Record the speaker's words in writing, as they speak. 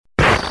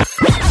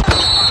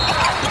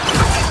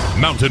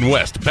Mountain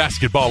West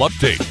basketball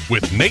update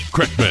with Nate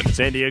Kreckman.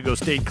 San Diego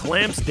State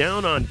clamps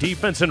down on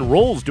defense and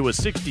rolls to a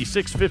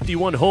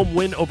 66-51 home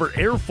win over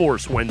Air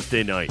Force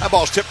Wednesday night. That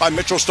ball's tipped by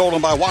Mitchell,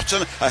 stolen by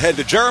Watson. Ahead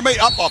to Jeremy,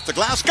 up off the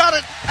glass, got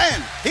it,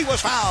 and he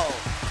was fouled.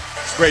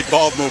 Great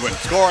ball movement,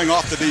 scoring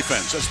off the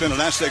defense. That's been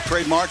an Aztec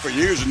trademark for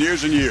years and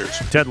years and years.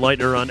 Ted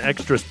Leitner on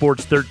Extra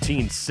Sports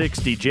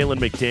 1360. Jalen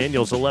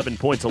McDaniels, 11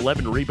 points,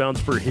 11 rebounds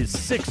for his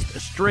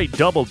sixth straight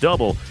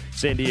double-double.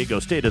 San Diego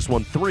State has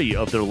won 3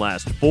 of their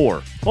last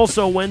 4.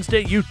 Also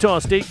Wednesday, Utah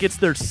State gets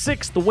their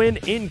 6th win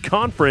in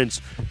conference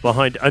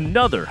behind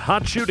another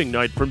hot shooting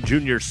night from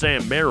junior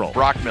Sam Merrill.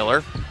 Brock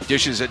Miller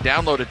dishes it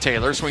down low to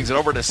Taylor, swings it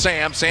over to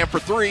Sam. Sam for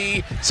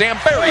 3. Sam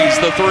buries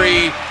the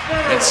 3.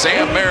 And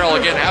Sam Merrill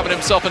again having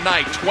himself a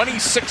night.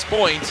 26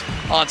 points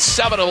on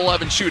 7 of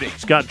 11 shooting.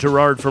 Scott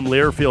Gerard from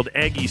Learfield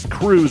Aggies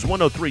cruise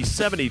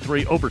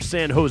 103-73 over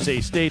San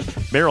Jose State.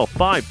 Merrill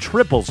 5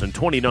 triples and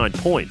 29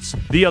 points.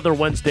 The other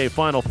Wednesday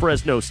final,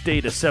 Fresno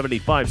State a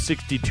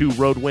 75-62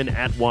 road win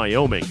at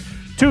Wyoming.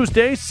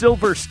 Tuesday,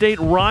 Silver State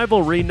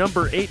rivalry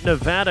number 8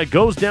 Nevada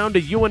goes down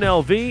to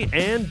UNLV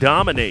and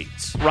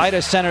dominates. Right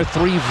of center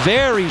 3,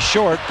 very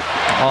short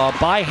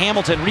by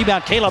Hamilton.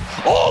 Rebound Caleb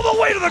all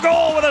the way to the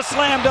goal with a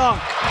slam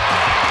dunk.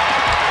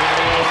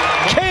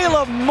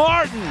 Caleb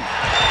Martin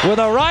with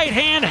a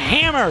right-hand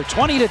hammer,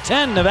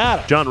 20-10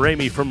 Nevada. John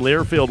Ramey from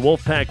Learfield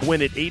Wolfpack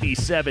win at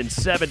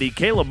 87-70.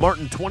 Caleb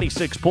Martin,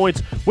 26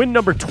 points, win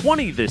number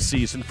 20 this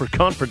season for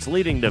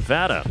conference-leading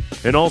Nevada.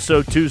 And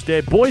also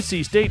Tuesday,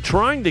 Boise State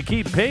trying to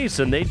keep pace,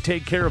 and they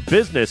take care of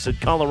business at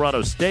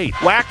Colorado State.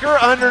 Whacker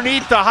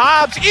underneath the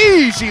Hobbs,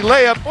 easy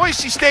layup.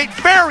 Boise State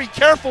very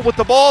careful with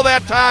the ball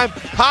that time.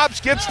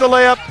 Hobbs gets the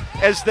layup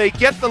as they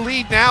get the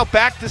lead now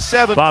back to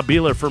 7. Bob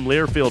Beeler from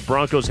Learfield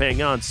Broncos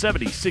hang on,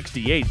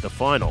 70-68 the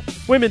final.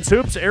 Women's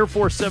hoops, Air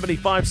Force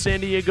 75,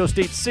 San Diego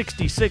State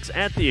 66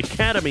 at the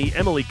Academy.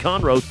 Emily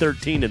Conroe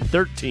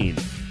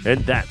 13-13.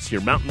 And that's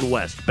your Mountain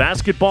West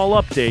basketball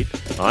update.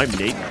 I'm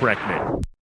Nate Kreckman.